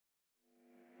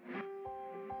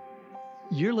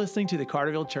You're listening to the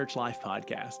Carterville Church Life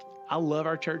Podcast. I love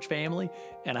our church family,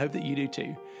 and I hope that you do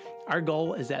too. Our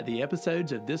goal is that the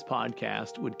episodes of this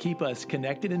podcast would keep us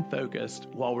connected and focused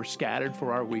while we're scattered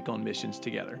for our week on missions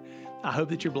together. I hope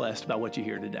that you're blessed by what you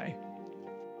hear today.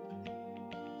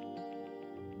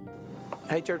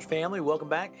 Hey, church family, welcome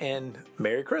back and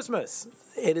Merry Christmas.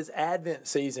 It is Advent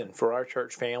season for our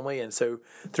church family, and so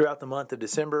throughout the month of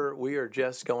December, we are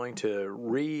just going to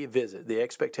revisit the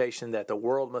expectation that the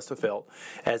world must have felt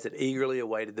as it eagerly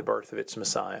awaited the birth of its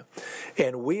Messiah.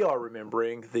 And we are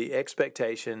remembering the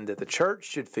expectation that the church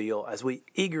should feel as we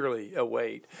eagerly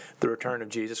await the return of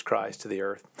Jesus Christ to the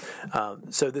earth.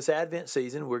 So this Advent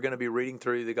season, we're going to be reading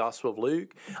through the Gospel of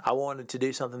Luke. I wanted to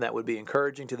do something that would be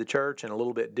encouraging to the church and a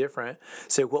little bit different.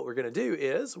 So what we're going to do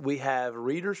is we have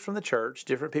readers from the church,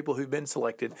 different people who've been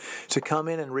selected, to come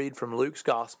in and read from Luke's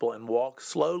Gospel and walk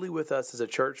slowly with us as a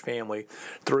church family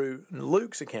through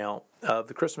Luke's account of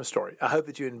the Christmas story. I hope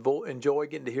that you enjoy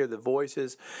getting to hear the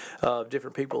voices of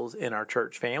different people in our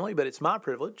church family, but it's my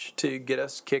privilege to get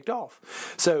us kicked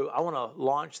off. So I want to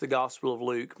launch the Gospel of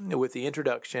Luke with the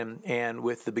introduction and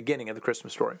with the beginning of the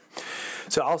Christmas story.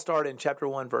 So I'll start in chapter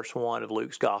 1, verse 1 of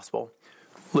Luke's Gospel.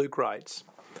 Luke writes,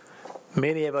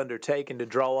 "Many have undertaken to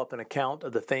draw up an account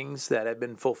of the things that have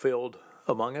been fulfilled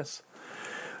among us,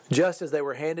 just as they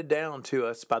were handed down to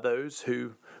us by those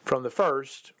who, from the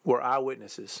first, were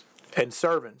eyewitnesses and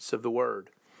servants of the word.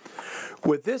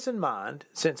 With this in mind,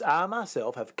 since I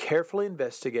myself have carefully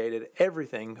investigated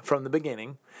everything from the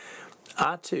beginning,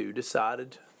 I too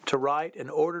decided to write an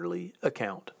orderly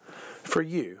account for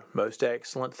you, most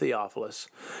excellent Theophilus,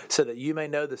 so that you may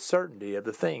know the certainty of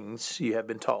the things you have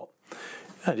been taught."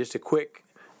 Just a quick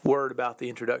word about the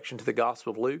introduction to the Gospel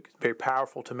of Luke. Very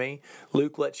powerful to me.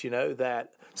 Luke lets you know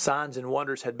that signs and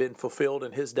wonders had been fulfilled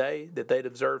in his day, that they'd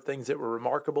observed things that were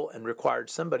remarkable and required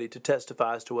somebody to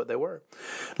testify as to what they were.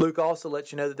 Luke also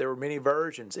lets you know that there were many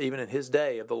versions, even in his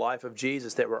day, of the life of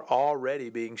Jesus that were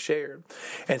already being shared.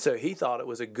 And so he thought it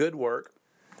was a good work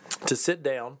to sit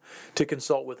down, to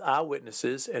consult with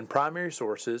eyewitnesses and primary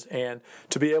sources, and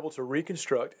to be able to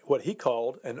reconstruct what he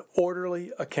called an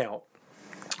orderly account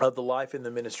of the life and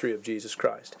the ministry of Jesus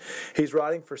Christ. He's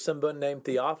writing for someone named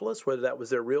Theophilus, whether that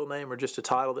was their real name or just a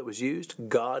title that was used.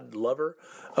 God lover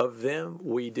of them,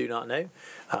 we do not know.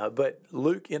 But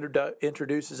Luke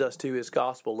introduces us to his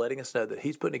gospel, letting us know that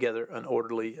he's putting together an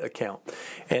orderly account.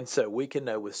 And so we can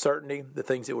know with certainty the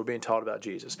things that were being taught about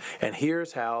Jesus. And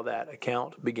here's how that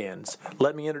account begins.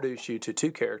 Let me introduce you to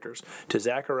two characters, to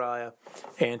Zechariah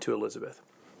and to Elizabeth.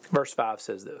 Verse 5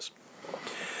 says this.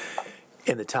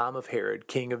 "In the time of Herod,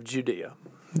 king of Judea,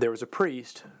 there was a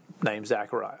priest named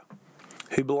Zechariah,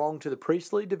 who belonged to the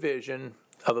priestly division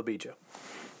of Abijah.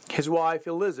 His wife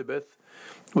Elizabeth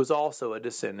was also a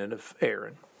descendant of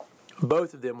Aaron.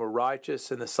 Both of them were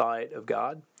righteous in the sight of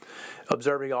God,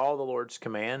 observing all the Lord's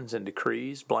commands and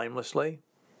decrees blamelessly.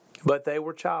 But they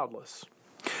were childless,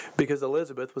 because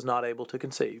Elizabeth was not able to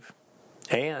conceive,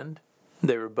 and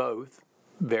they were both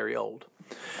very old."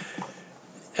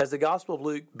 As the Gospel of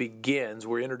Luke begins,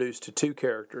 we're introduced to two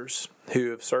characters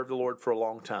who have served the Lord for a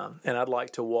long time, and I'd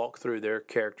like to walk through their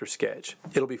character sketch.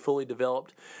 It'll be fully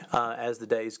developed as the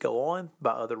days go on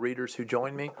by other readers who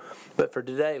join me, but for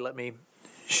today, let me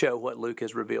show what Luke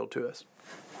has revealed to us.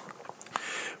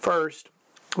 First,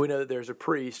 we know that there's a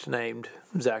priest named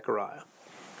Zechariah.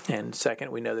 And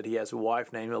second, we know that he has a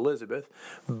wife named Elizabeth.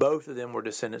 Both of them were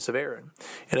descendants of Aaron.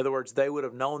 In other words, they would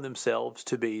have known themselves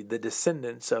to be the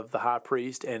descendants of the high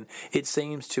priest, and it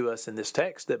seems to us in this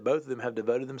text that both of them have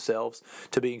devoted themselves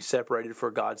to being separated for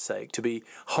God's sake, to be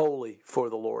holy for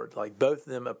the Lord. Like both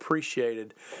of them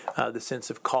appreciated the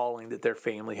sense of calling that their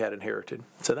family had inherited.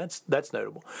 So that's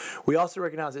notable. We also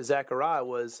recognize that Zechariah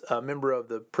was a member of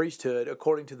the priesthood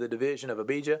according to the division of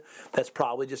Abijah. That's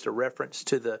probably just a reference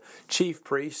to the chief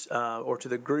priest or to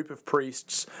the group of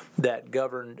priests that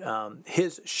governed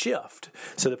his shift.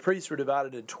 So the priests were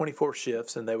divided into 24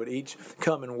 shifts, and they would each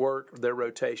come and work their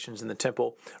rotations in the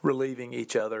temple, relieving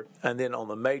each other. And then on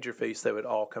the major feasts, they would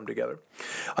all come together.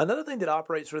 Another thing that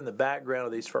operates in the background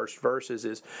of these first verses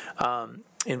is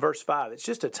in verse 5, it's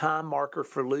just a time marker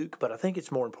for Luke, but I think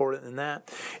it's more important than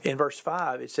that. In verse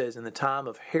 5, it says, "In the time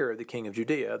of Herod, the king of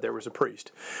Judea, there was a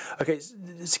priest." Okay,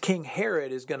 King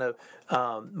Herod is going to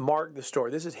mark the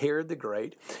story. This is Herod the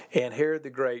Great, and Herod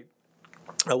the Great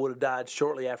would have died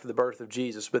shortly after the birth of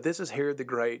Jesus. But this is Herod the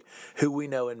Great, who we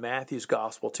know in Matthew's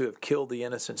Gospel to have killed the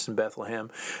innocents in Bethlehem.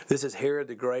 This is Herod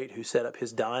the Great who set up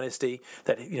his dynasty,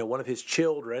 that one of his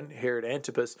children, Herod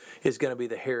Antipas, is going to be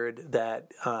the Herod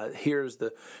that hears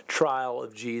the trial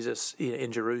of Jesus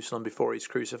in Jerusalem before he's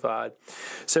crucified.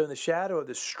 So in the shadow of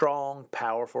this strong,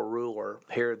 powerful ruler,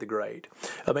 Herod the Great,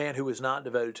 a man who was not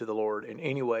devoted to the Lord in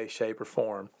any way, shape, or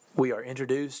form, we are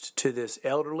introduced to this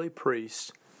elderly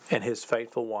priest and his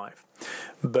faithful wife,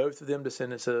 both of them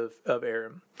descendants of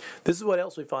Aaron. This is what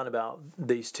else we find about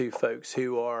these two folks,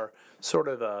 who are sort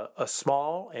of a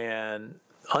small and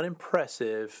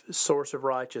unimpressive source of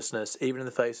righteousness, even in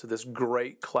the face of this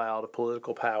great cloud of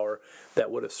political power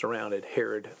that would have surrounded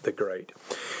Herod the Great.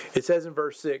 It says in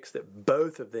verse 6 that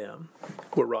both of them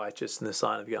were righteous in the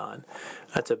sight of God.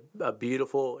 That's a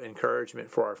beautiful encouragement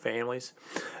for our families.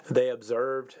 They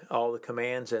observed all the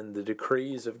commands and the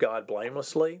decrees of God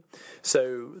blamelessly.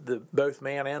 So both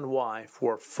man and wife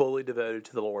were fully devoted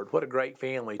to the Lord. What a great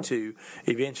family to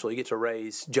eventually get to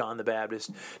raise John the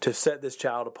Baptist, to set this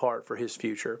child apart for his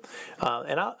future.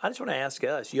 And I just want to ask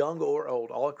us, young or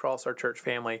old, all across our church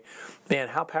family, man,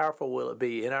 how powerful will it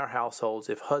be in our households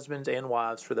if husbands and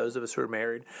wives, for those of us who are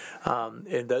married,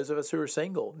 and those of us who are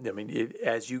single,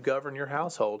 as you govern your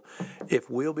household,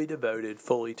 if we'll be devoted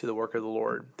fully to the work of the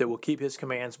Lord, that we'll keep His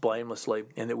commands blamelessly,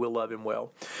 and that we'll love Him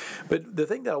well. But the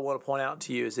thing that I want to point out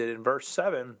to you is that in verse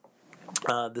 7,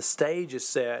 the stage is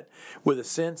set with a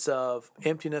sense of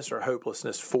emptiness or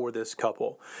hopelessness for this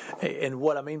couple. And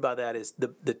what I mean by that is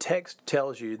the text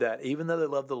tells you that even though they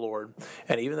loved the Lord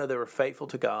and even though they were faithful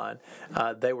to God,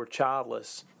 they were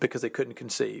childless because they couldn't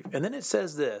conceive. And then it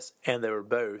says this, and they were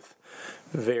both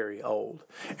very old.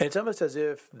 And it's almost as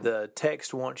if the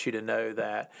text wants you to know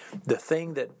that the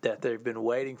thing that they've been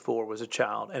waiting for was a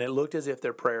child, and it looked as if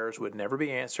their prayers would never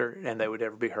be answered and they would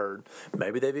never be heard.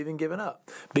 Maybe they've even given up,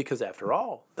 because after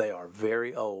all, they are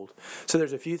very old. So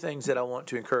there's a few things that I want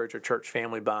to encourage our church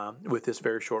family by with this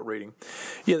very short reading.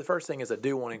 The first thing is I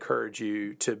do want to encourage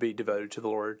you to be devoted to the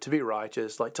Lord, to be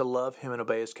righteous, like to love Him and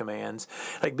obey His commands,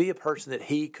 like be a person that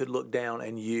He could look down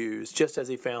and use, just as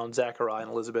He found Zechariah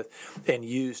and Elizabeth and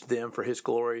used them for His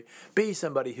glory. Be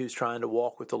somebody who's trying to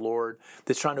walk with the Lord,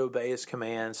 that's trying to obey His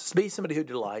commands. Be somebody who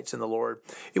delights in the Lord,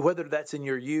 whether that's in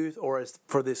your youth or as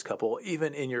for this couple,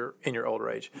 even in your older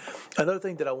age. Another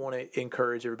thing that I want to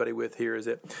encourage everybody with here is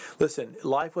that, listen,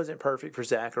 life wasn't perfect for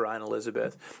Zechariah and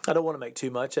Elizabeth. I don't want to make too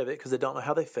much of it because I don't know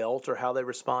how they felt or how they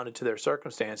responded to their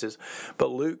circumstances.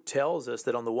 But Luke tells us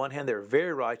that on the one hand, they were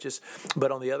very righteous,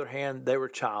 but on the other hand, they were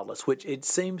childless, which it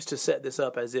seems to set this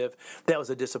up as if that was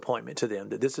a disappointment to them,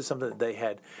 that this is something that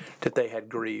they had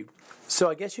grieved. So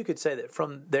I guess you could say that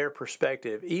from their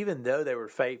perspective, even though they were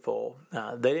faithful,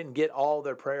 they didn't get all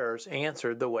their prayers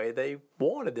answered the way they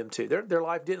wanted them to. Their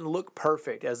life didn't look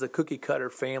perfect as the cookie-cutter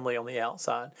family on the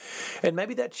outside. And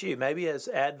maybe that's you. Maybe as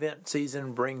Advent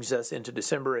season brings us into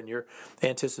December and you're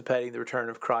anticipating the return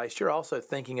of Christ, you're also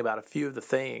thinking about a few of the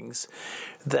things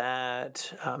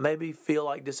that maybe feel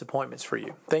like disappointments for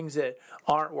you, things that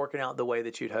aren't working out the way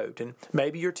that you'd hoped. And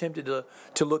maybe you're tempted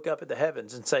to look up at the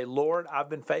heavens and say, Lord, I've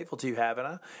been faithful to you, haven't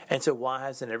I? And so why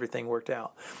hasn't everything worked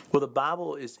out? Well, the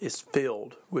Bible is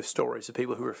filled with stories of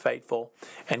people who were faithful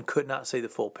and could not see the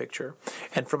full picture.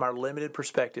 And from our limited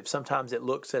perspective, sometimes it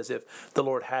looks as if the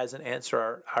Lord hasn't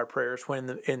answered our prayers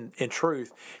when in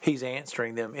truth, He's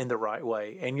answering them in the right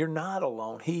way. And you're not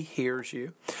alone. He hears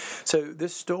you. So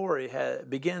this story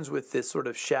begins with this sort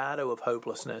of shadow of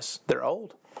hopelessness. They're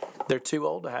old. They're too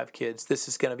old to have kids. This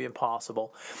is going to be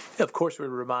impossible. Of course, we're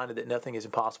reminded that nothing is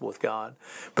impossible with God.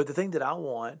 But the thing that I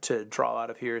want to draw out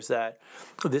of here is that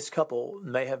this couple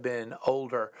may have been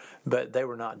older, but they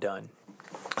were not done.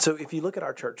 So if you look at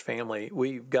our church family,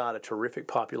 we've got a terrific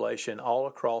population all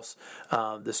across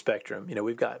the spectrum.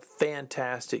 We've got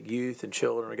fantastic youth and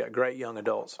children. We've got great young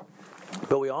adults.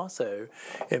 But we also,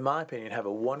 in my opinion, have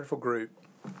a wonderful group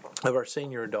of our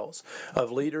senior adults,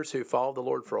 of leaders who followed the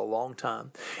Lord for a long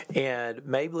time. And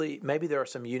maybe there are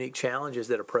some unique challenges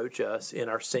that approach us in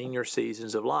our senior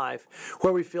seasons of life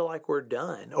where we feel like we're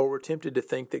done or we're tempted to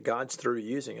think that God's through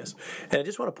using us. And I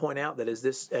just want to point out that as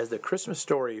the Christmas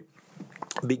story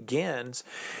begins,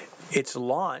 it's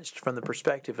launched from the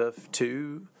perspective of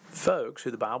two folks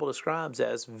who the Bible describes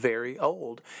as very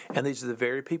old. And these are the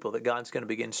very people that God's going to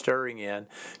begin stirring in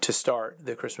to start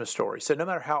the Christmas story. So no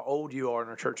matter how old you are in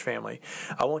our church family,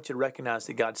 I want you to recognize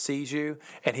that God sees you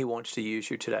and He wants to use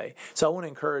you today. So I want to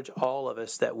encourage all of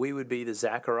us that we would be the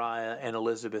Zachariah and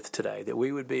Elizabeth today, that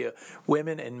we would be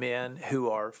women and men who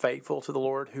are faithful to the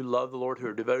Lord, who love the Lord, who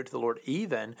are devoted to the Lord,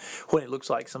 even when it looks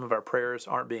like some of our prayers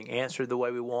aren't being answered the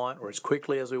way we want or as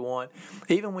quickly as we want,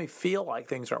 even when we feel like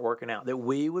things aren't working out, that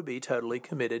we would be totally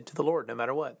committed to the Lord no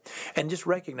matter what. And just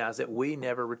recognize that we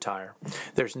never retire.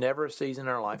 There's never a season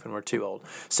in our life when we're too old.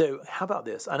 So how about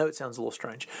this? I know it sounds a little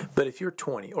strange, but if you're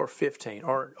 20 or 15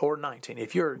 or 19,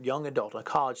 if you're a young adult, a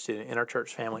college student in our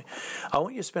church family, I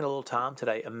want you to spend a little time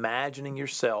today imagining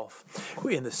yourself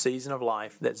in the season of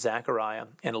life that Zachariah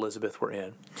and Elizabeth were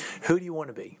in. Who do you want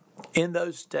to be? In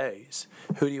those days,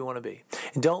 who do you want to be?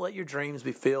 And don't let your dreams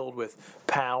be filled with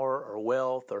power or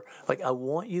wealth or I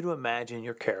want you to imagine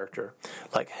your character.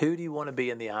 Who do you want to be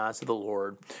in the eyes of the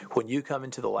Lord when you come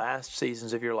into the last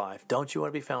seasons of your life? Don't you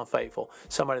want to be found faithful?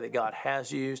 Somebody that God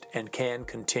has used and can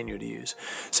continue to use.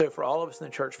 So for all of us in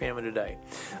the church family today,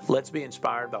 let's be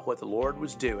inspired by what the Lord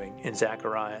was doing in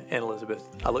Zachariah and Elizabeth.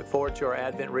 I look forward to our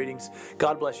Advent readings.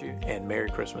 God bless you and Merry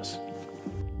Christmas.